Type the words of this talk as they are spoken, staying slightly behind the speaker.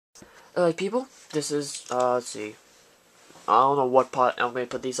Alright people, this is, let's see, I don't know what part I'm going to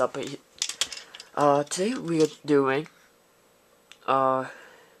put these up, but, today we are doing,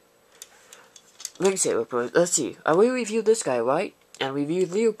 Ring Saber Pro. Let's see, I will review this guy, right? And review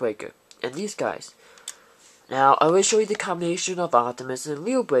Leo Breaker, and these guys. Now, I will show you the combination of Optimus and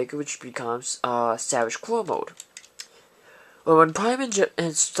Leo Breaker, which becomes, Savage Claw mode. Well, when Prime and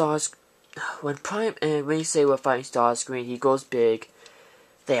Ring Saber fighting Starscream, he goes big,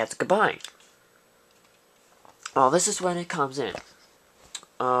 they have to combine. Well, this is when it comes in.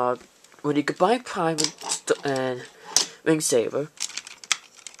 When you combine Prime and Ring Saber,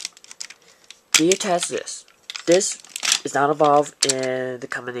 detach this. This is not involved in the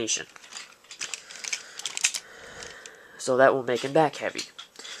combination. So that will make him back heavy.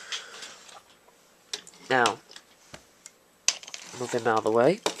 Now, move him out of the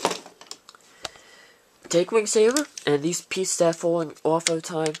way. Take Ring Saber, and these pieces that are falling off over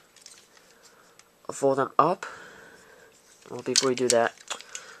time, fold them up. Well, before you do that,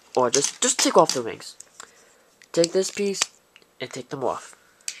 or just take off the rings. Take this piece and take them off.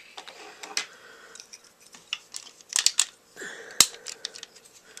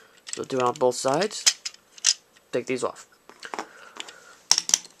 So do it on both sides. Take these off.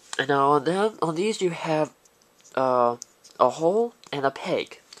 And now on these you have a hole and a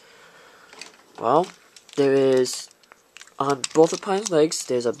peg. Well, there is on both of Prime's legs.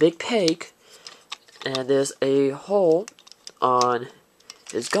 There's a big peg, and there's a hole on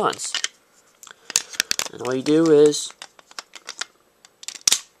his guns. And all you do is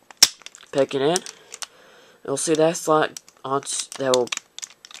peg it in. You'll see that slot on that will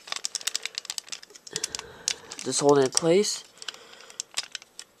just hold it in place,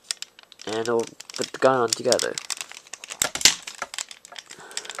 and it'll put the gun on together.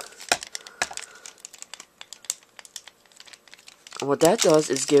 And what that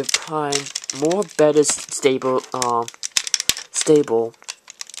does is give Prime more better stable,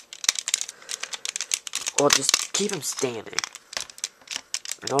 or just keep him standing.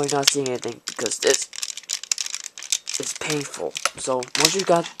 I know you're not seeing anything because this is painful. So once you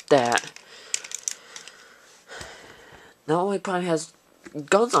got that, not only Prime has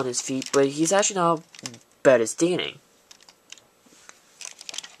guns on his feet, but he's actually now better standing.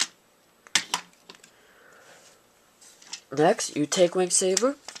 Next, you take Ring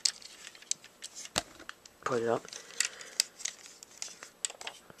Saber, put it up.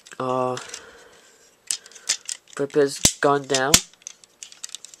 Flip his gun down.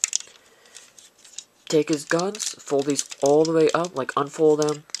 Take his guns, fold these all the way up, like unfold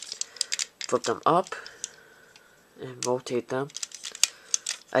them, flip them up, and rotate them.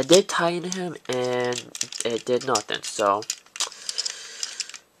 I did tighten him, and it did nothing, so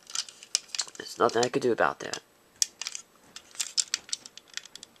there's nothing I could do about that.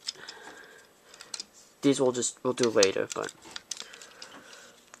 These we'll do later, but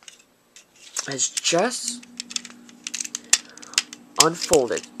his chest,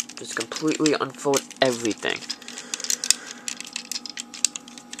 unfold it. Just completely unfold everything.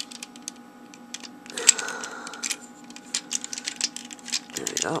 There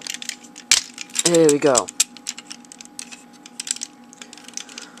we go. There we go.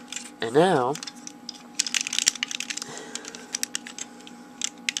 And now,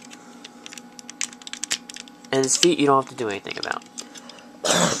 and his feet you don't have to do anything about.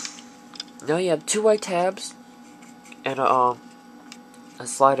 Now you have two white tabs and a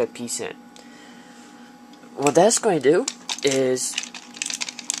slider piece in. What that's going to do is,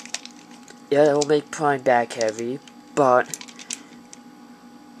 yeah, it will make Prime back heavy, but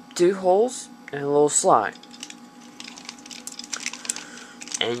two holes and a little slide.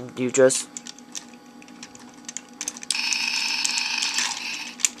 And you just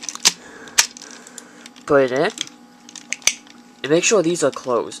put it in, and make sure these are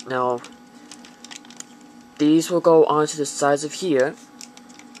closed. Now, these will go onto the sides of here,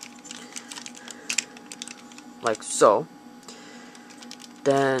 like so.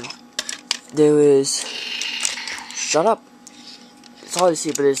 Then there is, shut up. It's hard to see,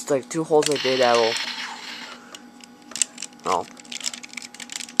 but there's like two holes right there that will, well,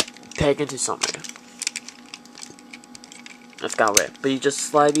 peg into somewhere. That's got rid. But you just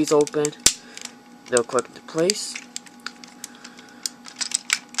slide these open. They'll click into place.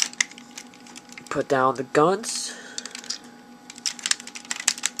 Put down the guns.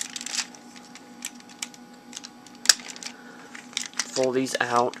 Fold these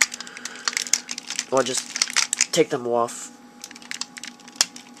out. Or just take them off.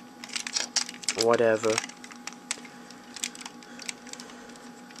 Whatever.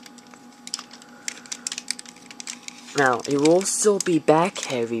 Now, it will still be back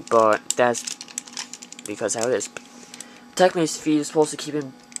heavy, but that's because how it is. Technically, his feet are supposed to keep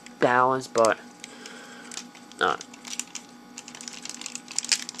him balanced, but not.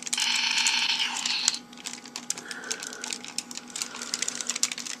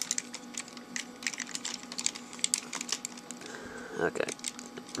 Okay,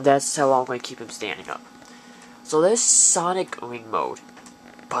 that's how I'm going to keep him standing up. So there's Sonic Ring Mode.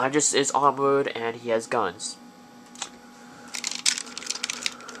 Punches is armored and he has guns.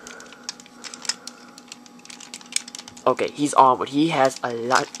 Okay, he's armored. He has a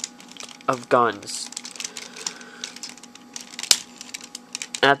lot of guns.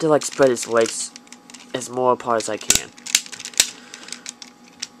 I have to like spread his legs as more apart as I can.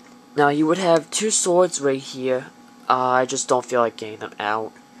 Now he would have two swords right here. I just don't feel like getting them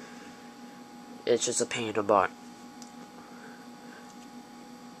out. It's just a pain in the butt.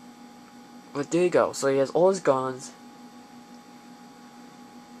 But there you go. So he has all his guns.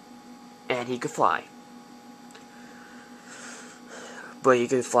 And he could fly. But he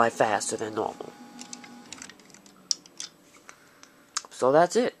could fly faster than normal. So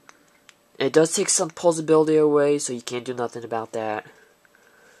that's it. It does take some pulsability away, so you can't do nothing about that.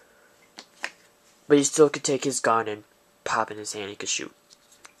 But he still could take his gun and pop in his hand, he could shoot.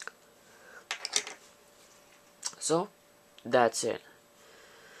 So, that's it.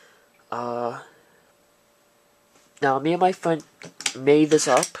 Now me and my friend made this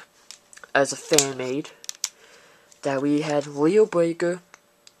up as a fan made. That we had Leo Breaker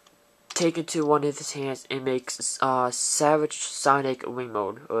take it to one of his hands and make Savage Sonic Ring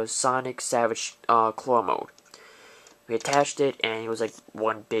Mode, or Sonic Savage Claw Mode. We attached it and it was like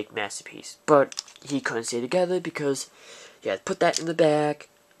one big masterpiece. But he couldn't stay together because he had put that in the bag,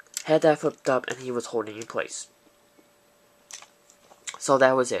 had that flipped up, and he was holding it in place. So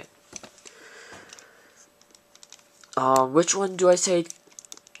that was it. Which one do I say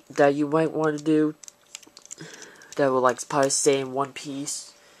that you might want to do that will like probably stay in one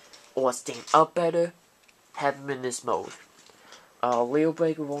piece or stand up better? Have him in this mode. Leo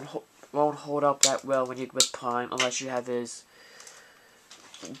Breaker won't hold up that well when you're with Prime unless you have his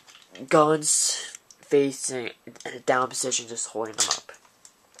guns facing in a down position, just holding them up.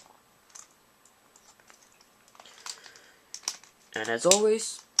 And as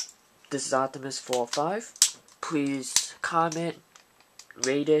always, this is Optimus405. Please comment,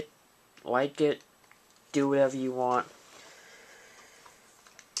 rate it, like it, do whatever you want.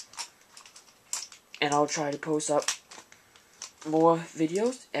 And I'll try to post up more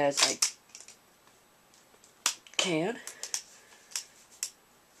videos as I can.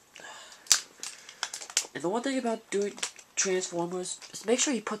 And the one thing about doing Transformers is make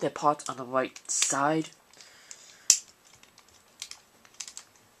sure you put their parts on the right side.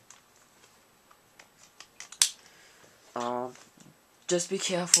 Just be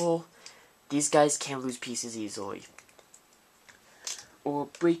careful. These guys can lose pieces easily. Or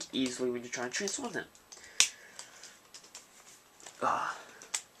break easily when you're trying to transform them.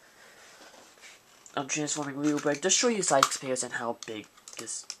 I'm transforming Leo Breaker. Just show you size comparison how big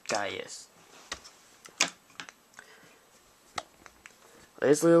this guy is.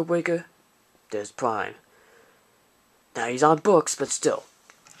 There's Leo Breaker. There's Prime. Now he's on books, but still.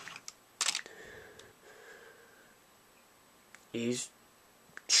 He's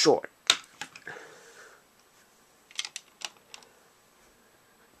short.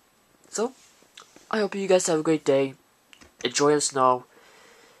 So, I hope you guys have a great day. Enjoy the snow.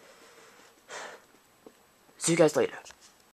 See you guys later.